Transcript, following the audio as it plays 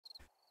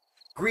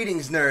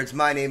Greetings, nerds.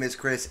 My name is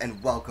Chris,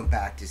 and welcome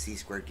back to C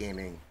Squared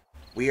Gaming.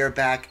 We are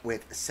back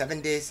with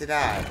 7 Days to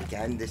Die.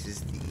 Again, this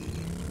is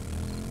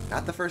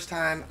not the first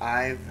time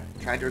I've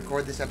tried to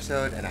record this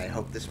episode, and I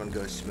hope this one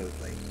goes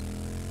smoothly.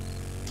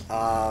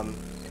 I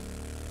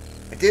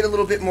did a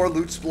little bit more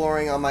loot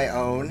exploring on my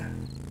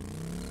own,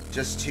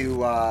 just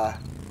to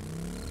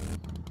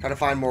try to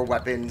find more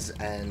weapons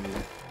and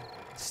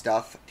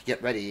stuff to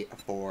get ready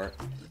for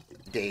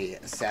Day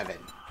 7.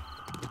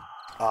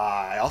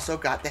 I also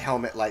got the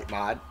helmet light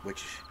mod,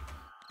 which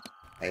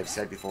I have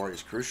said before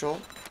is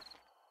crucial.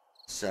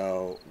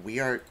 So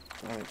we're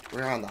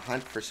on the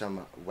hunt for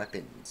some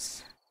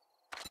weapons.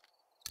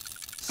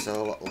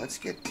 So let's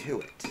get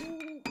to it.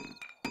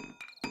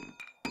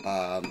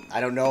 I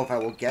don't know if I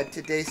will get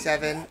to Day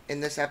 7 in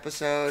this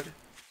episode.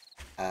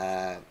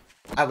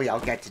 I'll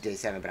get to Day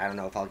 7, but I don't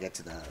know if I'll get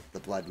to the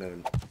Blood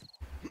Moon.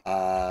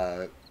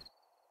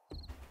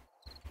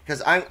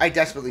 Because I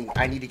desperately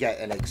need to get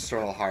an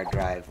external hard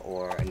drive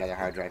or another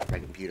hard drive for my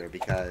computer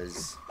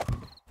because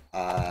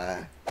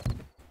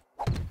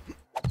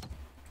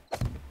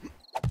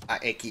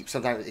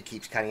sometimes it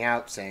keeps cutting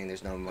out saying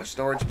there's no more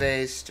storage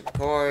space to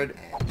record,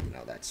 and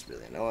that's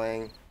really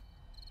annoying.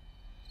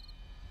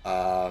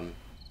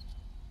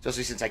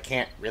 Especially since I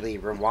can't really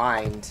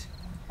rewind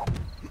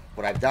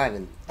what I've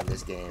done in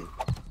this game,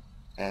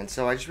 and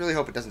so I just really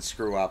hope it doesn't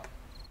screw up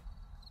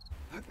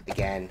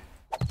again.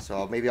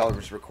 So maybe I'll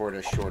just record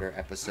a shorter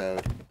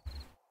episode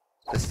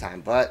this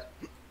time, but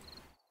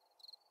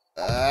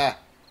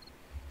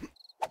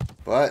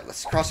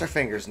let's cross our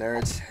fingers,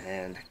 nerds,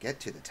 and get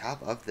to the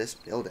top of this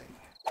building.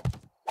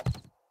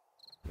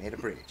 Made a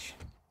bridge.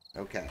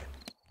 Okay.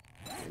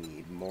 I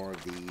need more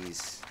of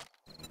these.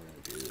 I'm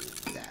gonna do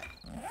that.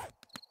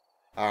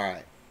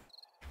 Alright.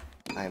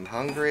 I'm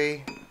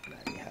hungry.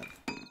 I have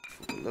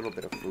a little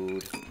bit of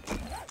food.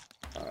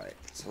 Alright,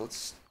 so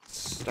let's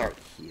start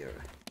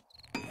here.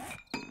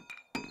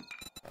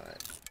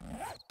 Alright.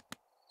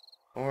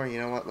 Or, you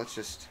know what, let's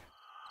just...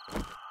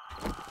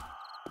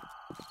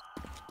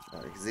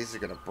 because these are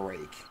going to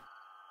break.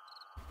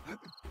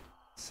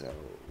 So,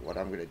 what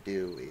I'm going to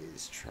do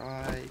is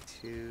try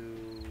to...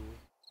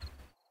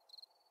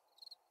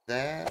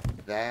 That,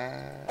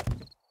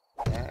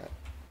 and...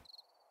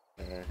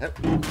 Yep.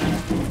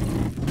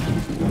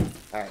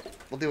 Alright,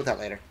 we'll deal with that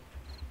later.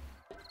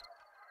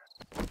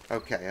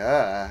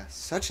 Okay,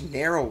 such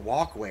narrow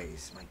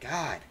walkways, my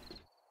god.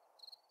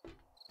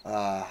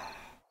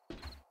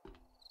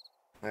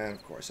 And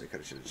of course, I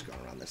should have just gone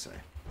around this way.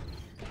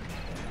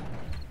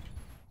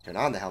 Turn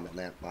on the helmet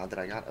lamp mod that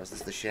I got. Oh, is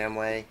this the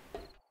Shamway?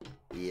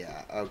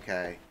 Yeah,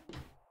 okay.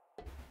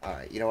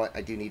 Alright, you know what?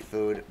 I do need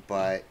food,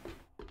 but...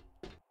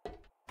 if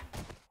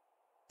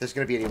there's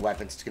going to be any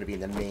weapons, it's going to be in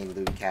the main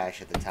loot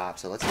cache at the top.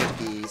 So let's get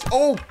these.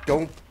 Oh!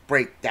 Don't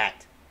break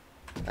that!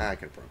 I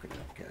could have broken it. I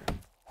don't care.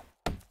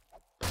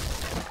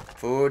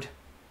 Food.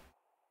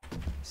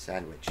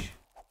 Sandwich.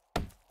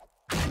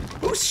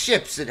 Who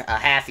ships a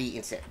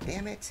half-eaten set?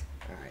 Damn it.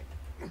 Alright.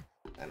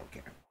 I don't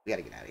care. We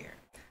gotta get out of here.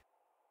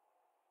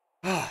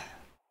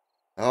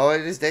 Oh,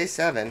 it is Day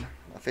 7.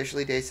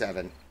 Officially Day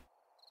 7.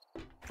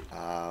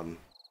 I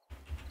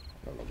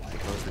don't know why I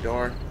closed the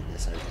door. I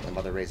guess my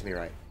mother raised me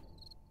right.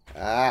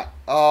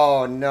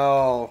 Oh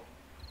no.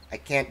 I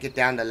can't get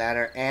down the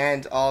ladder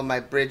and all my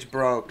bridge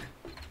broke.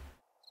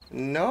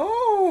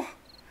 No.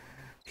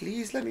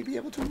 Please let me be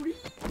able to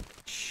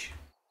reach.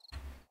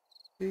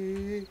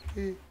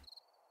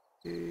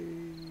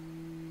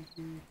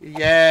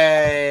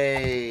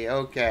 Yay!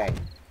 Okay.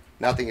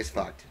 Nothing is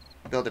fucked.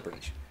 Build a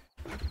bridge.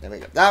 There we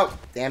go. No!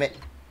 Damn it.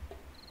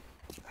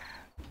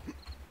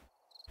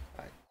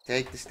 Alright.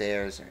 Take the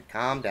stairs. Alright.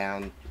 Calm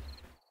down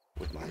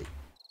with my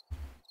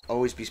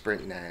always be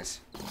sprinting ass.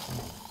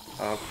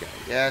 Okay.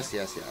 Yes,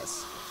 yes,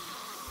 yes.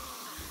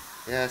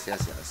 Yes,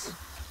 yes, yes.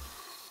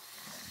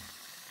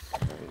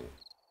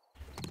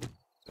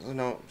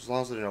 No, as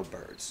long as there are no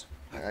birds.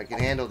 I can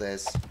handle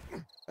this.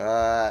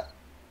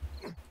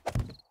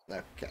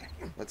 Okay,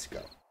 let's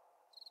go.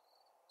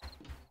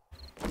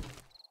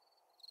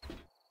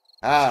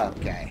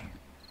 Okay.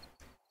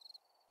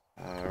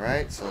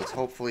 Alright, so let's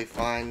hopefully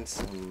find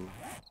some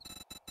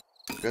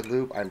good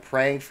loot. I'm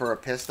praying for a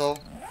pistol.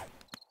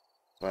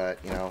 But,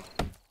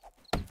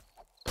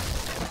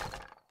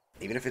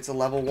 even if it's a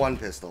level 1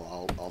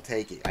 pistol, I'll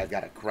take it. I've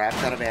got a crap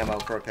ton of ammo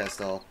for a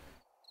pistol.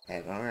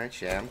 And,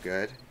 alright, yeah, I'm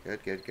good.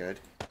 Good.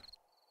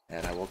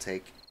 And I will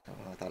take...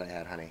 oh, I thought I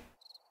had honey.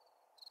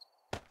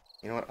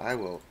 You know what? I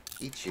will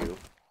eat you.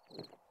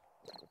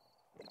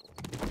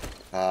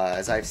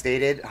 As I've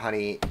stated,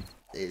 honey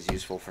is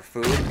useful for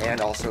food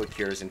and also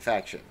cures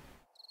infection.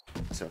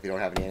 So if you don't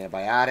have any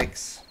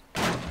antibiotics,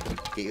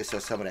 get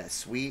yourself some of that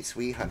sweet,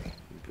 sweet honey.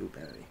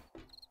 Blueberry.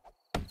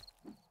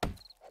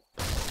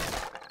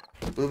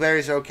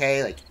 Blueberries are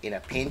okay, like, in a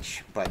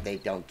pinch, but they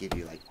don't give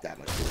you, like, that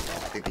much food.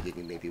 I think they give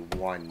you maybe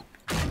one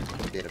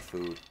bit of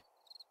food.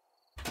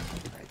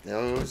 Alright,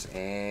 those,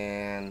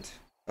 and...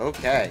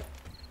 okay.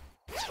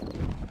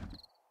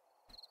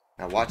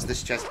 Now watch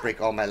this chest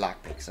break all my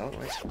lockpicks. Oh,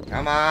 wait.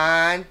 Come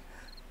on!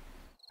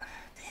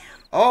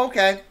 Damn. Oh,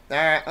 okay.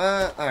 Alright,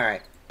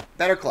 alright.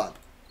 Better club.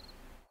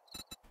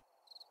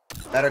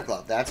 Better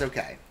club. That's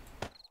okay.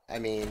 I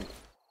mean,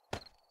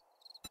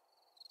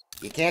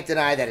 you can't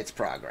deny that it's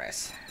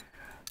progress.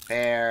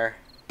 Fair.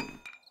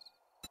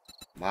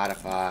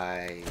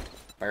 Modify.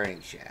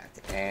 Burning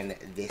shaft. And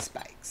this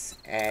spikes.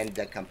 And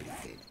the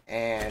completed.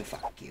 And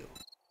fuck you.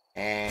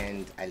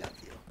 And I love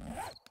you.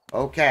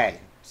 Okay.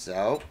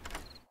 So.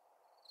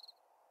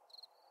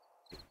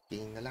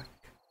 Picking the lock.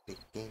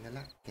 Picking the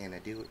lock. Can I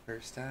do it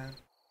first time?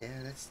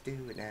 Yeah, let's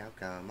do it now.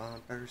 Come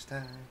on, first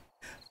time.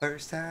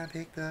 First time,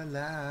 pick the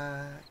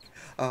lock.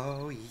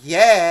 Oh,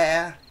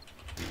 yeah.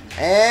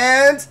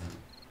 And...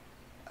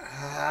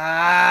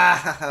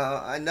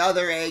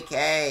 another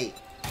AK.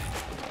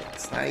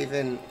 It's not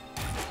even...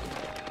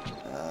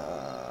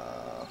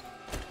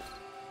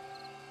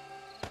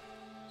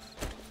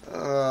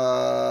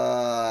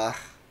 oh,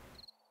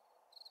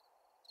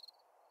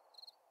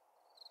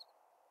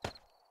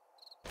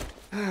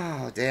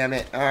 damn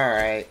it.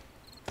 Alright.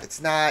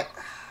 It's not...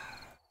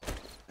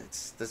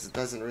 This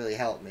doesn't really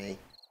help me.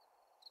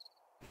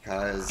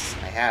 Because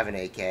I have an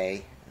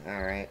AK.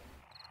 Alright.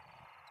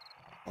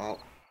 Well.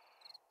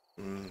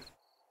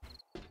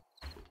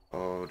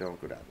 Oh, don't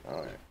go down.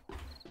 Alright.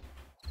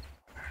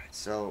 Alright,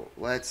 so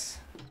let's...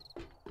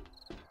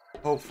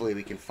 hopefully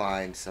we can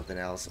find something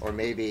else. Or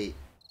maybe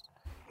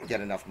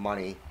get enough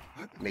money.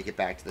 Make it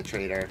back to the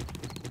trader.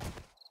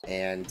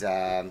 And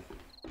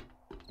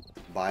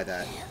buy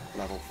that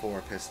level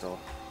 4 pistol.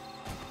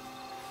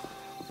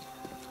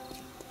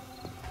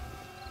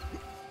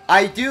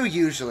 I do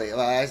usually,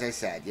 well, as I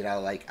said, you know,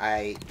 like,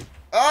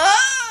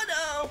 oh,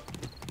 no!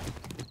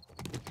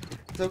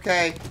 It's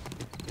okay.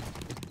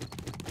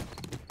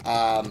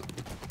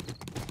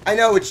 I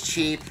know it's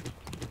cheap,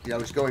 you know,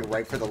 just going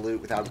right for the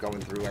loot without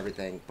going through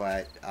everything,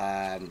 but,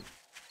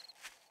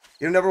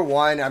 you know, number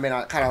one, I mean,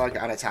 I'm kind of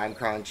like on a time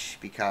crunch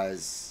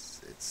because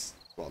it's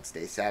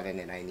day 7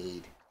 and I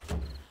need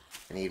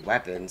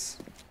weapons.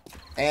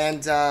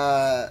 And,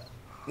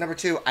 number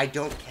two, I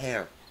don't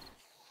care.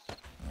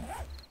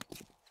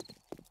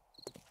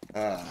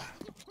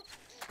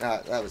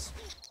 That was...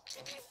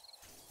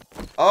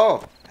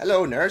 oh,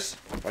 hello, nurse.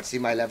 Want to see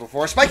my level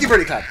 4 spiky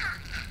birdie club?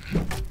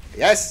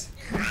 Yes.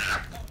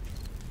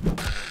 You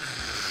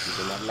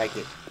do not like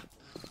it.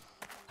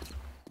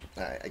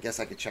 Alright, I guess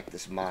I could check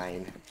this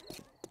mine.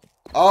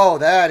 Oh,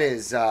 that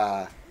is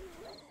a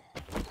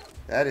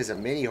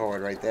mini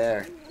horde right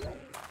there.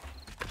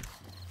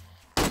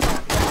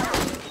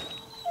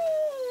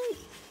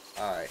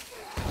 Alright.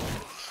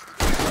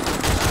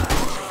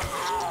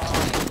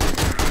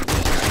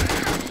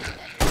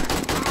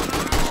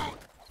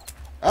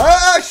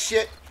 Oh,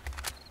 shit!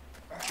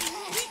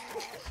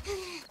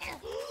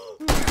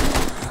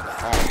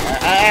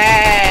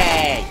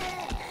 Hey!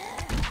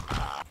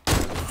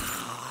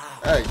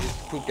 Oh, you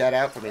just pooped that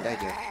out for me,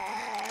 thank you.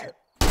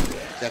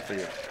 That's for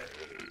you.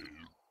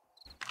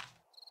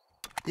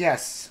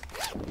 Yes.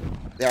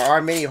 There are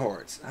mini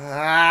hordes.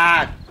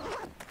 Ah!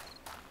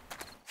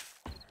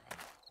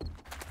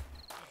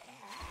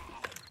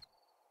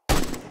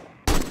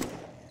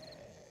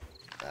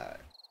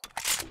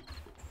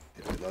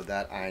 Did I load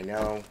that? I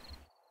know.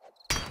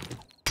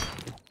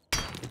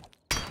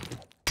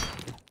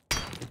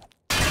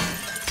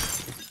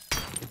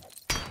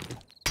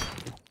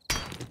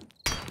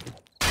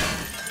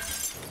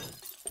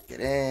 Get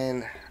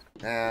in.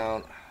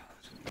 Down.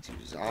 There's 2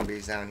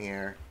 zombies down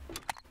here.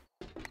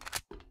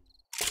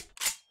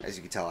 As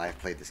you can tell, I've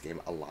played this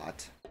game a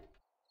lot.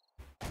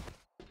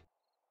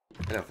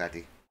 Hello,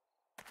 Fatty.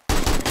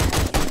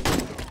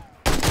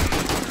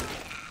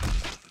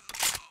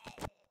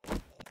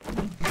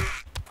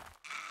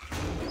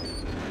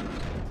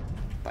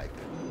 Pipe.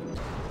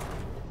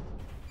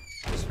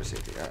 Just for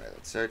safety. Alright,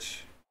 let's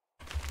search.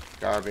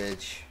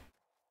 Garbage.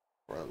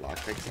 Or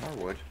lockpicks or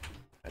wood.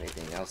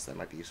 Anything else that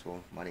might be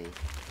useful? Money.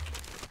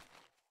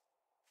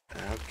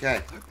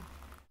 Okay.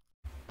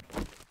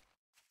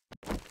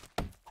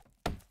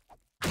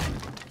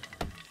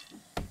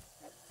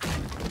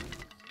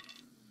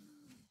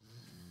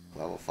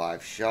 Level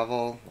 5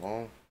 shovel.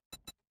 Well,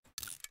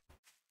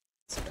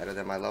 it's better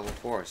than my level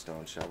 4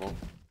 stone shovel.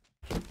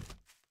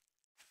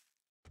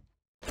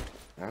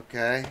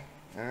 Okay.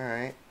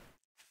 Alright.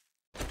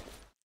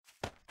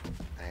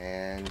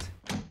 And...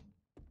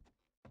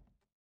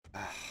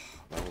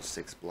 level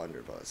 6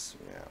 blunderbuss.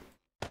 Yeah.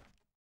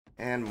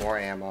 And more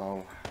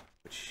ammo.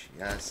 Which,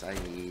 yes, I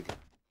need.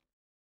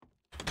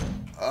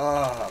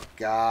 Oh,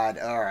 God.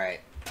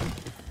 Alright.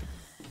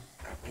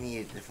 We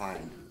need to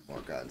find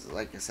more guns.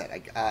 Like I said,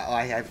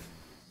 I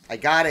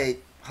got a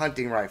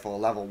hunting rifle, a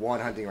level 1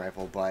 hunting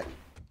rifle, but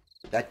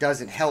that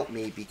doesn't help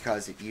me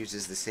because it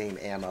uses the same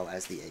ammo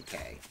as the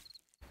AK.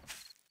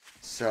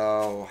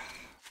 So,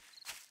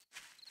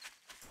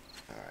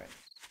 alright.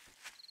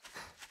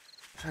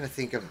 I'm trying to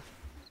think of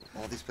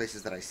all these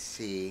places that I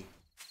see.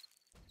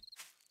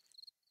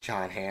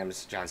 John's Ham.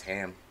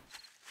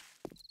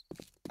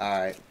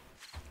 Alright.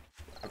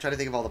 I'm trying to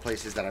think of all the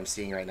places that I'm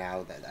seeing right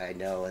now that I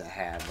know that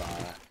have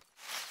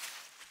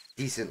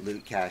decent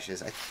loot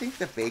caches. I think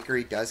the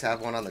bakery does have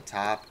one on the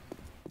top.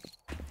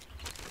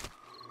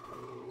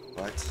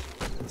 But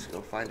let's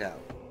go find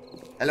out.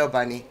 Hello,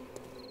 bunny.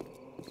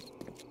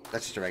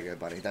 That's just a regular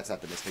bunny. That's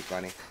not the Mystic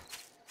Bunny.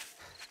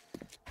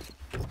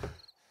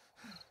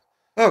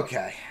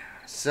 Okay.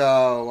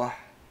 So...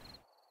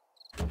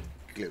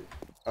 glue.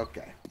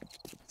 Okay.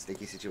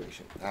 Sticky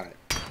situation. Alright.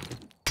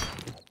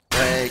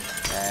 Break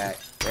that.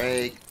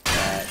 Break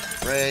that.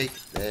 Break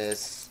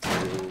this.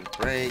 To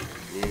break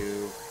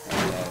you.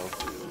 Hello.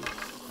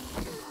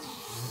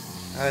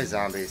 Hi,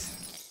 zombies.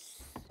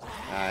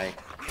 Hi.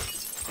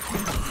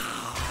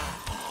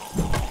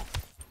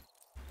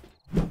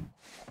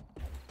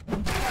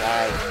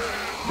 Die.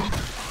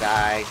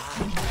 Die.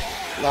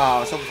 Oh, I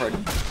was hoping for a...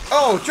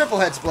 oh, triple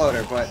head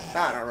exploder, but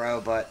not in a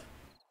row, but...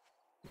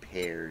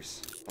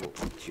 pairs. Oh,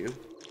 thank you.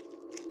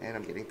 And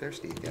I'm getting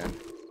thirsty again.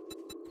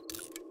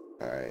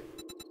 Alright.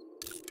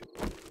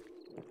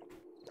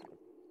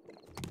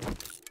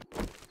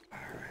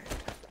 Alright.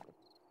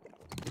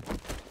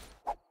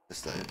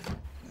 Just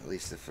at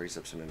least to frees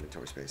up some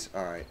inventory space.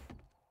 Alright.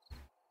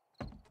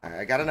 Alright,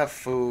 I got enough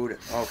food.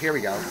 Oh, here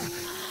we go. Are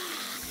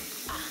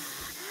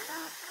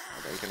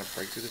they gonna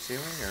break through the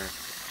ceiling, or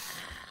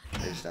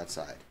are they just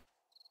outside?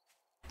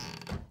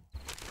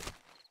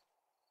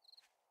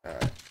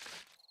 Alright.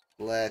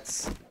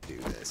 Let's do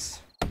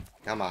this.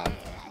 Come on.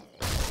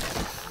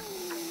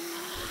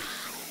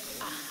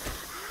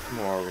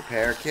 More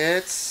repair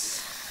kits.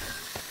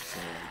 So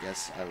I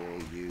guess I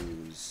will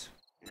use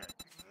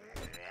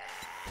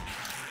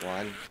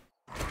one.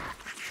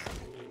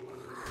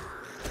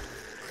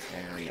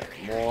 And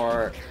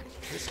more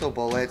pistol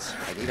bullets.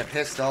 I need a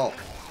pistol.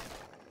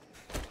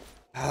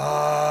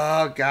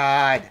 Oh,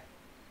 God.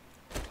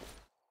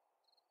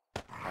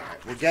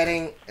 Alright, we're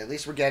getting... at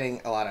least we're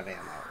getting a lot of ammo.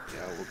 You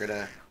know, we're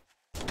gonna...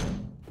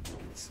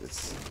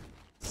 It's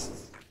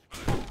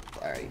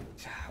alright.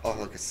 Oh,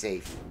 look, a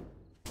safe.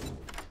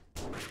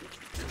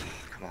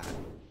 Come on.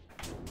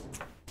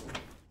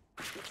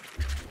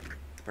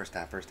 First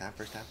time.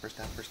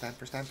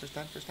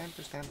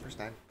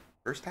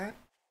 First time?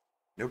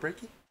 No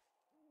breaky?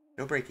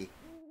 No breaky.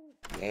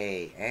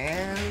 Yay,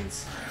 and...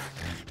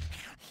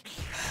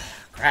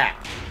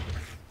 crap.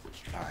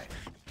 Alright.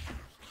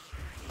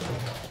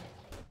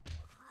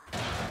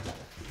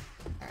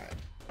 Alright.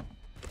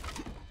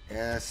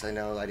 Yes, I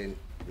know I didn't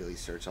really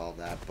search all of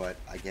that, but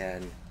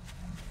again,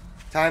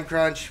 time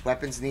crunch,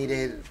 weapons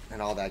needed,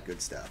 and all that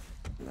good stuff.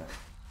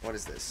 What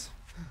is this?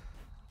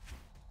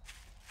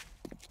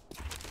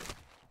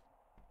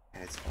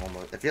 And it's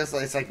almost... it feels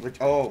like it's like...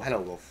 oh, hello,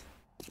 wolf.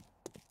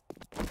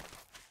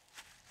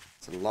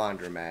 It's a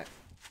laundromat.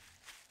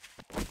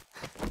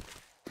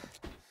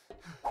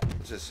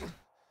 Let's just...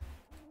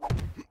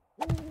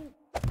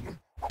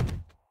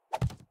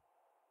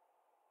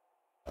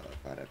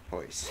 about a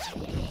voice.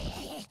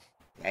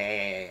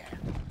 Yeah.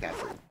 Got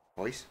it.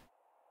 Voice?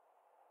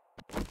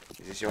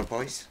 Is this your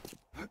voice?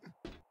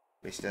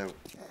 Mr.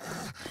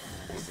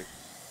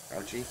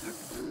 Crouchy?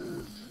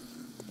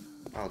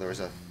 Oh, there was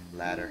a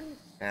ladder.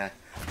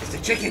 It's the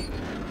chicken!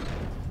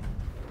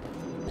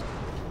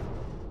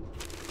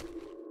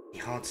 He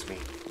haunts me.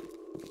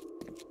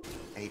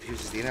 And he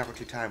chooses the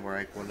inopportune time where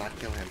I will not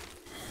kill him.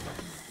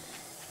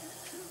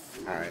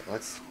 Alright,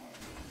 let's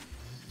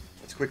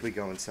quickly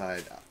go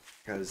inside,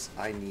 because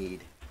I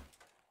need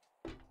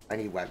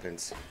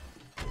weapons.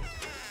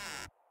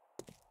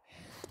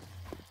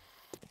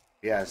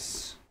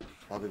 Yes,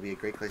 probably be a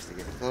great place to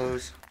get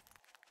clothes.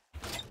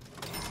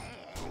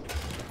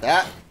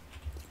 That.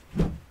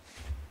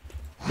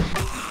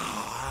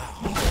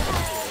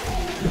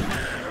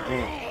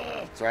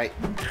 That's right.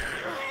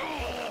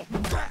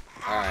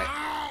 Alright.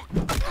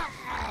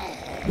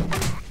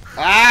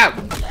 Ah!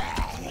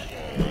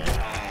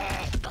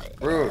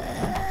 Rude.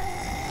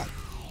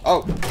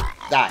 Oh,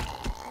 die.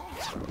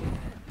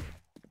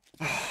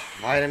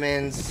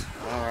 Vitamins.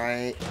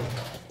 Alright.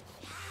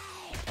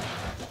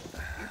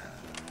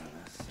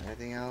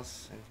 Anything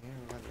else in here?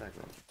 Where did I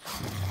go?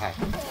 Hi.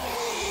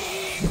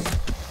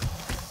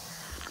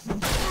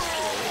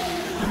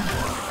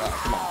 Oh,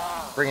 come on.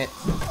 Bring it.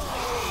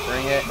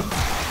 Bring it.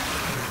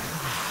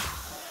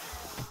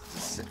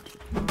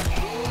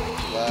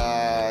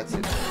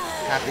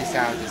 Happy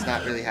sound is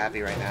not really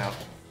happy right now.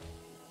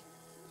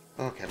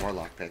 Okay, more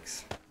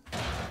lockpicks.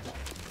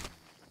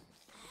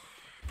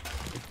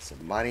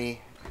 Some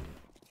money.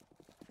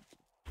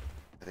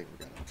 I think we've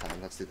got enough time.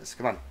 Let's do this.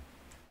 Come on.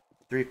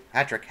 3.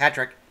 Hat trick. Hat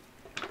trick.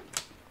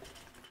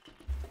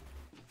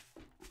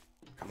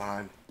 Come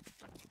on.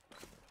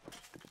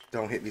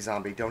 Don't hit me,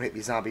 zombie. Don't hit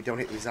me, zombie. Don't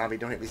hit me, zombie.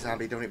 Don't hit me,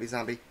 zombie. Don't hit me,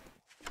 zombie.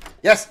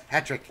 Yes!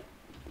 Hat trick.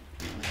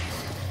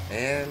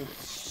 And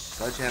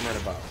sledgehammer and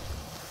a bow.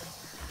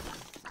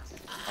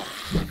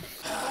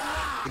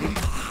 Can you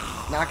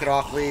knock it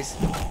off, please?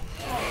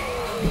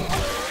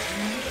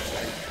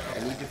 I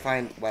need to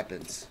find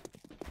weapons.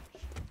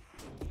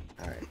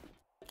 Alright.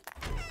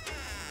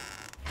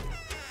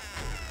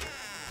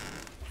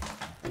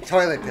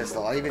 Toilet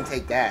pistol. I'll even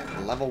take that.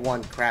 Level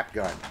 1 crap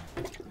gun.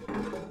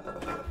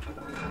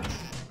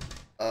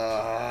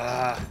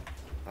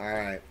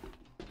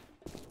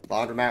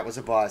 Laundromat was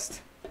a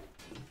bust.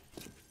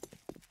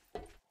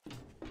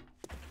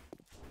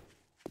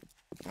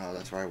 Oh,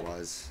 that's where I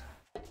was.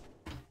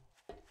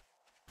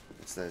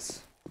 What's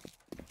this?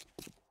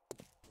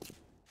 Is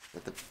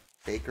that the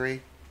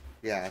bakery?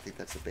 Yeah, I think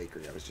that's the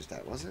bakery I was just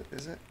at. Was it?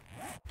 Is it?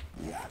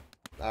 Yeah.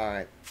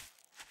 Alright.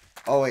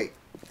 Oh, wait.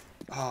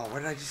 Oh,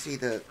 where did I just see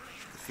the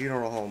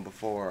funeral home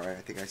before? I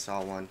think I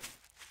saw one.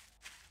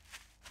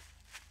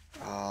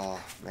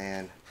 Oh,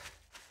 man.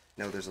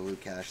 No, there's a loot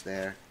cache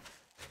there.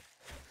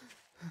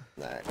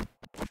 Alright.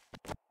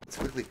 Let's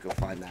quickly go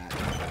find that.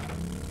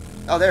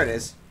 Oh, there it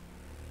is.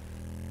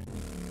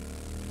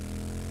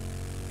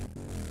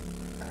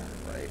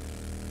 Alright.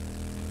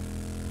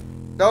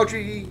 No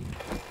tree!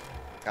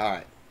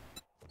 Alright.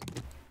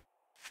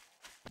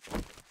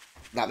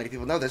 Not many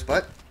people know this,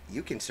 but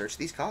you can search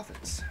these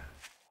coffins.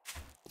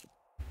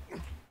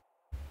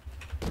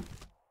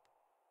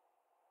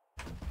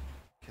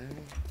 Okay.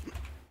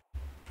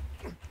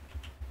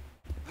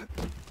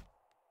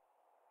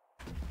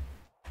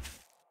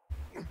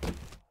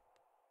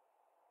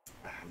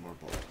 More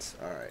bullets.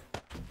 Alright.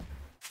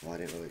 Well, I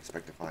didn't really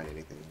expect to find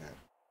anything that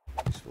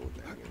useful in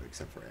there,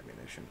 except for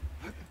ammunition.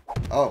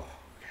 Oh.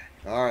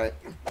 Okay. Alright.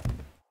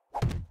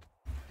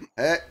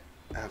 Hey.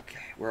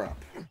 Okay, we're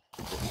up.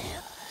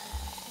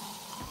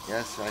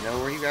 Yes, I know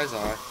where you guys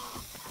are.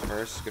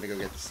 First, gonna go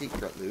get the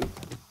secret loot. Not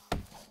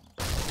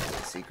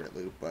the secret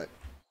loot, but...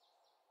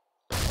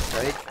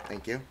 Strike,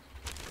 thank you.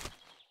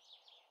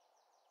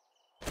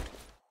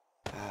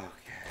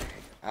 Okay.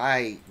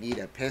 I need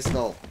a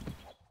pistol.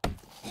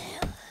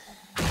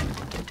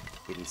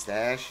 Hidden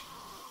stash.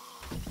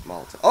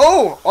 Molotov.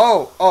 Oh!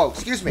 Oh! Oh!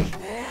 Excuse me!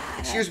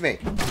 Excuse me!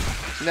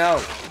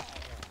 No!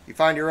 You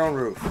find your own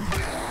roof.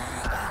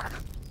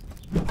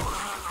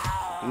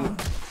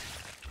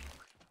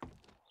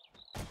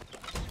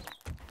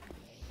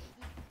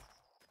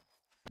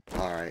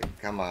 Alright,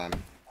 come on.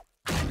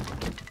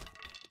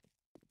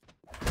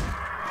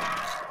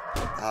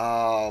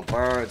 Oh,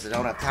 birds, I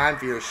don't have time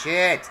for your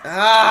shit.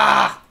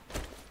 Ah!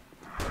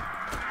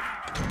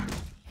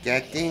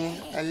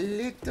 Getting a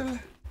little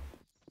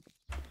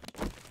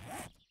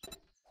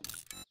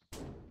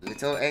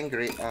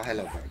angry. Oh,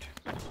 hello, bird.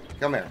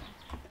 Come here.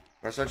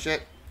 Want some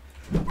shit?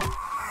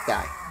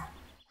 Die.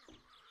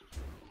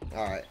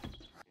 Alright.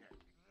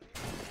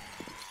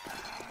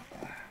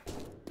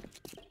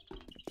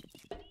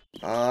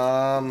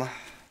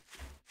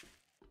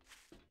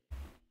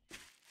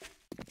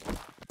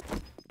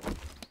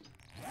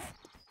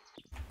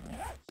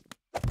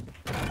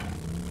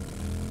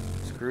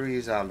 Screw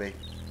you, zombie.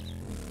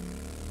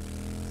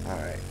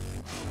 Alright.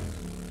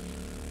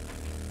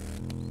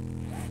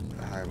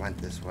 I went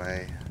this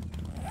way.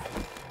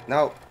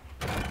 No!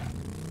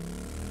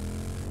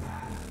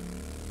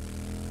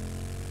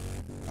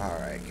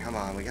 Alright, come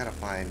on, we gotta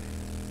find...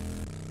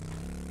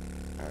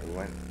 Alright, we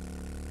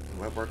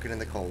went working in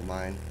the coal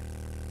mine.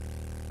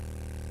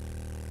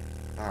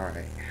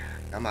 Alright,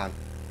 come on.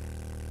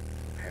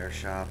 Repair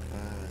shop.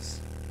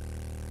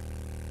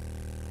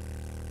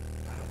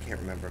 I can't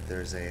remember if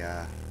there's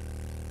a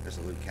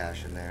loot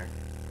cache in there.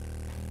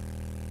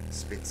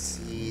 Spit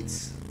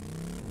seeds.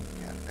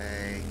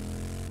 Cafe.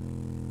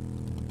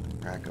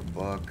 Crack a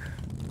book.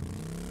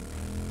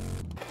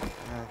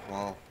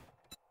 Well,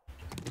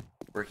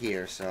 we're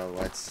here, so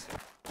let's...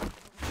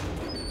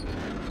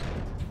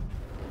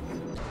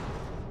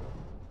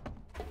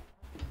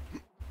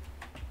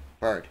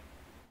 Bird.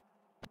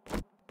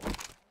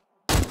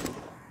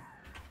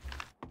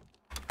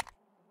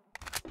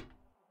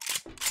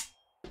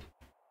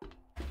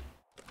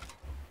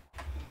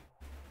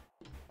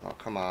 Oh,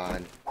 come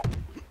on.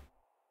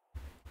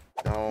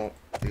 Don't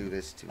do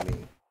this to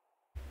me.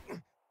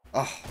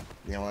 Oh,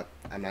 you know what?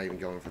 I'm not even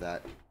going for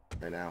that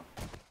right now.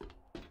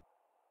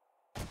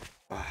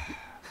 Alright.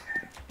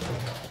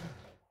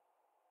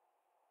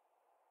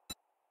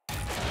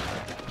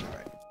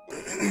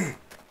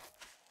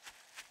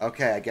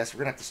 Okay, I guess we're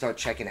gonna have to start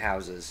checking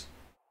houses.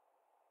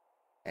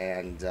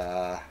 And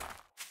all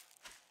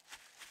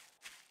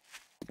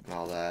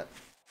that.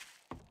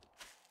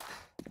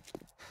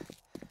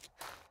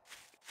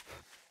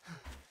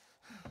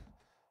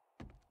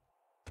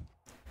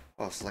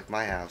 Oh, select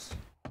my house.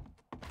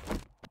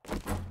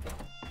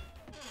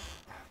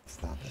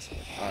 It's not this one.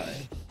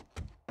 Alright.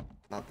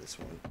 Not this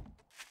one.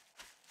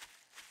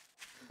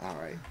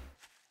 Alright.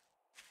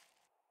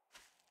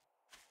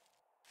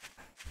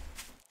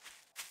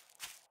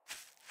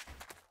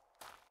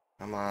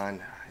 Come on.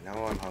 I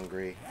know I'm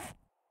hungry.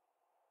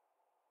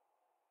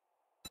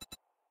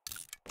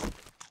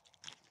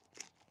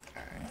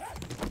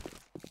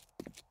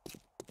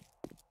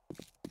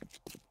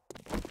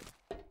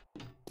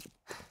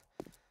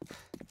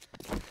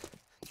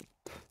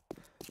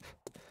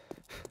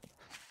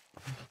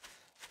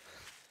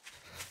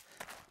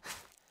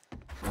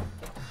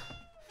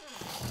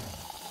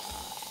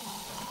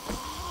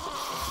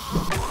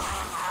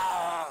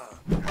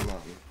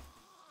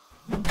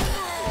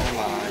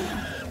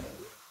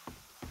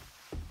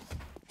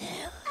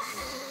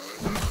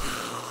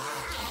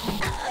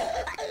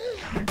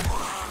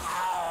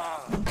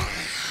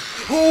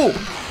 Oh!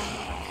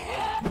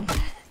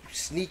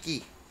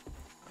 Sneaky.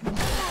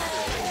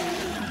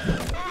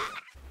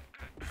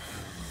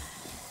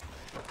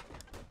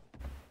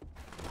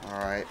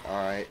 Alright,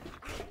 alright.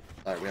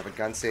 Alright, we have a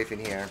gun safe in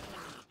here.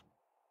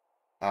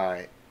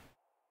 Alright.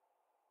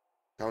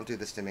 Don't do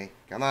this to me.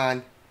 Come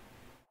on.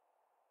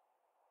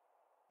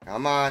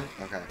 Come on.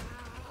 Okay.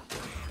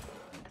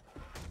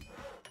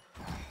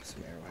 Oh,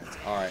 some arrowheads.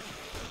 Alright.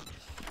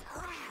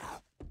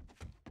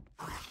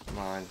 Come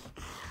on.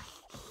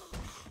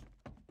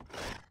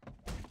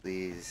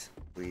 Please,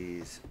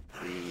 please,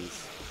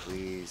 please,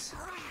 please.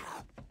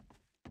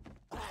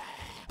 Okay,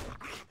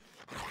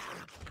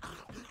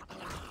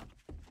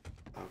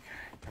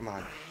 come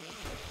on.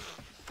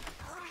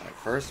 Alright,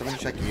 first I'm gonna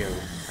check you.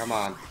 Come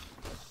on.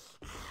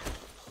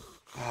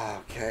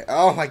 Okay.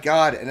 Oh my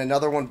god, and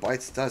another one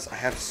bites dust. I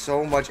have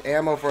so much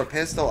ammo for a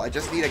pistol. I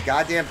just need a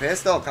goddamn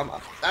pistol. Come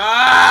on.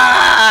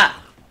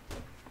 Ah!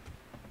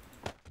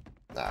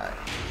 Alright.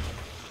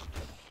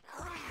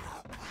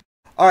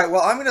 Alright,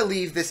 well, I'm going to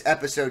leave this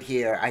episode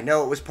here. I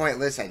know it was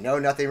pointless. I know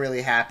nothing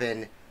really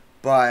happened.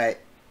 But,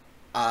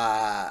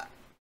 I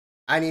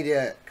need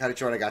to cut it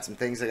short. I got some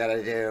things I got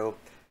to do.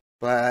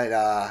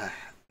 But,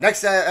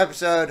 next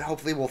episode,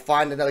 hopefully we'll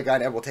find another guy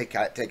and we'll take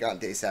on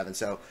Day 7.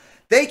 So,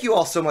 thank you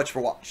all so much for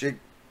watching.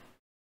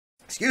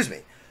 Excuse me.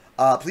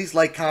 Please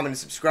like, comment, and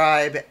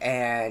subscribe.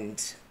 And,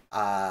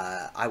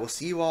 I will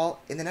see you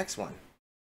all in the next one.